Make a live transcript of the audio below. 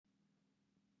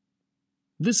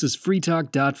This is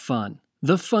freetalk.fun,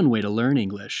 the fun way to learn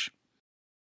English.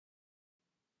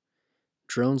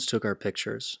 Drones took our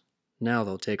pictures. Now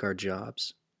they'll take our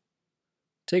jobs.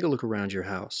 Take a look around your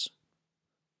house.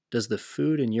 Does the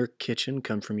food in your kitchen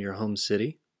come from your home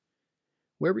city?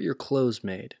 Where were your clothes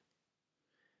made?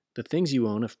 The things you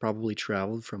own have probably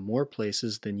traveled from more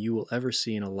places than you will ever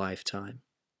see in a lifetime.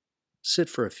 Sit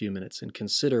for a few minutes and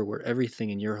consider where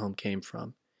everything in your home came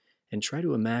from, and try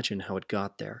to imagine how it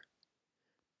got there.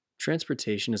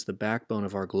 Transportation is the backbone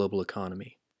of our global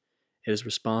economy. It is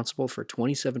responsible for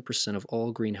 27% of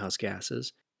all greenhouse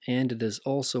gases, and it is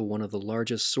also one of the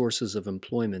largest sources of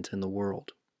employment in the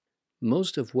world.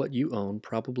 Most of what you own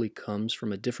probably comes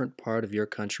from a different part of your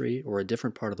country or a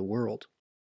different part of the world.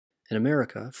 In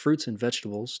America, fruits and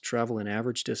vegetables travel an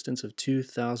average distance of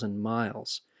 2,000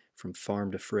 miles from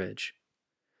farm to fridge.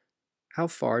 How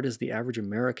far does the average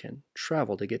American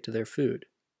travel to get to their food?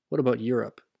 What about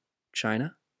Europe?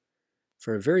 China?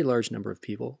 For a very large number of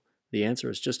people, the answer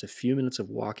is just a few minutes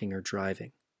of walking or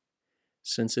driving.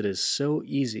 Since it is so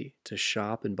easy to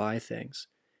shop and buy things,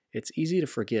 it's easy to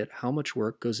forget how much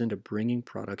work goes into bringing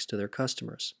products to their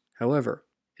customers. However,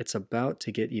 it's about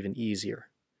to get even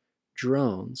easier.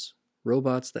 Drones,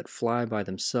 robots that fly by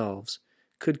themselves,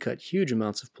 could cut huge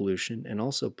amounts of pollution and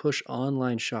also push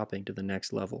online shopping to the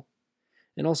next level,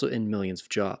 and also end millions of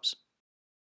jobs.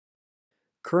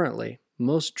 Currently,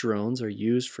 most drones are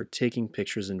used for taking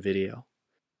pictures and video.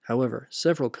 However,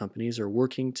 several companies are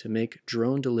working to make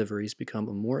drone deliveries become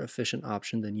a more efficient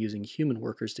option than using human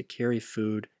workers to carry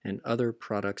food and other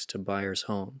products to buyers'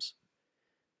 homes.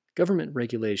 Government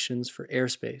regulations for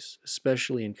airspace,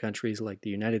 especially in countries like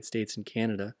the United States and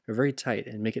Canada, are very tight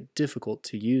and make it difficult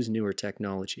to use newer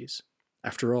technologies.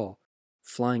 After all,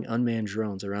 flying unmanned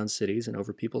drones around cities and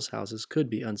over people's houses could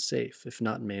be unsafe if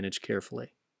not managed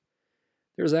carefully.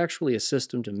 There is actually a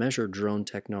system to measure drone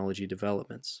technology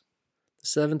developments. The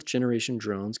 7th generation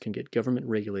drones can get government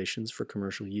regulations for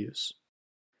commercial use.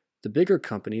 The bigger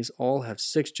companies all have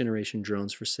 6th generation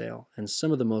drones for sale, and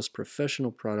some of the most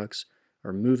professional products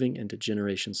are moving into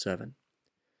Generation 7.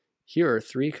 Here are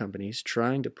 3 companies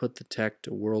trying to put the tech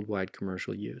to worldwide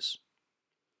commercial use.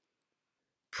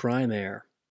 Prime Air.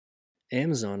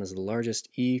 Amazon is the largest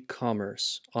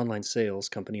e-commerce online sales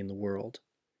company in the world.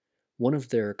 One of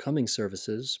their coming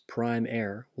services, Prime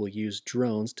Air, will use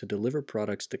drones to deliver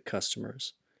products to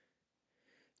customers.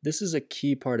 This is a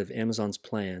key part of Amazon's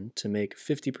plan to make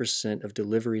 50% of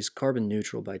deliveries carbon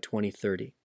neutral by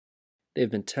 2030. They've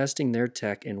been testing their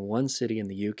tech in one city in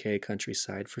the UK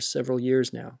countryside for several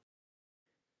years now.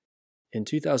 In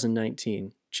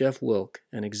 2019, Jeff Wilk,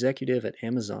 an executive at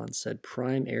Amazon, said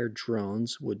Prime Air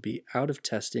drones would be out of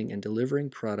testing and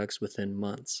delivering products within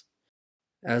months.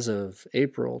 As of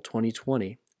April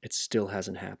 2020, it still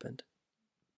hasn't happened.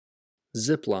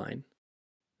 Zipline.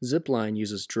 Zipline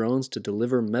uses drones to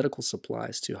deliver medical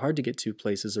supplies to hard-to-get-to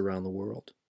places around the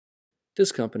world.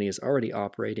 This company is already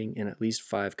operating in at least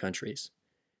 5 countries.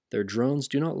 Their drones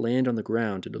do not land on the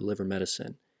ground to deliver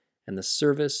medicine, and the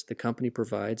service the company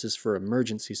provides is for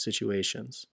emergency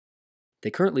situations. They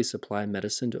currently supply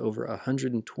medicine to over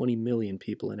 120 million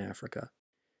people in Africa.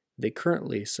 They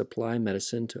currently supply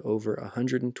medicine to over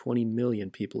 120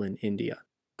 million people in India.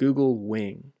 Google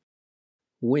Wing.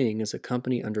 Wing is a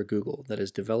company under Google that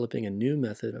is developing a new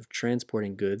method of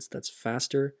transporting goods that's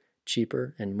faster,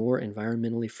 cheaper, and more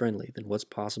environmentally friendly than what's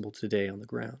possible today on the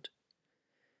ground.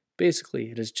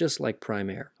 Basically, it is just like Prime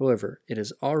Air. However, it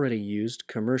is already used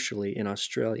commercially in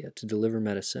Australia to deliver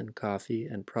medicine, coffee,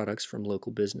 and products from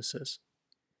local businesses.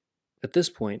 At this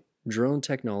point, drone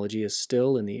technology is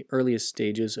still in the earliest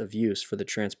stages of use for the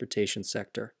transportation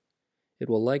sector. It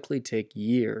will likely take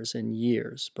years and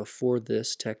years before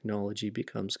this technology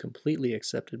becomes completely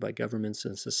accepted by governments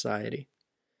and society.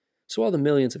 So all the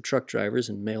millions of truck drivers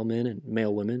and mailmen and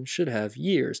mailwomen should have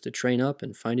years to train up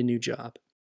and find a new job.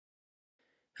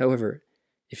 However,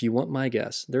 if you want my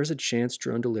guess, there's a chance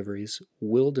drone deliveries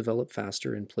will develop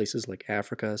faster in places like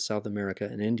Africa, South America,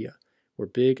 and India, where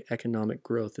big economic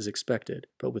growth is expected,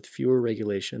 but with fewer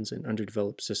regulations and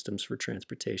underdeveloped systems for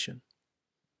transportation.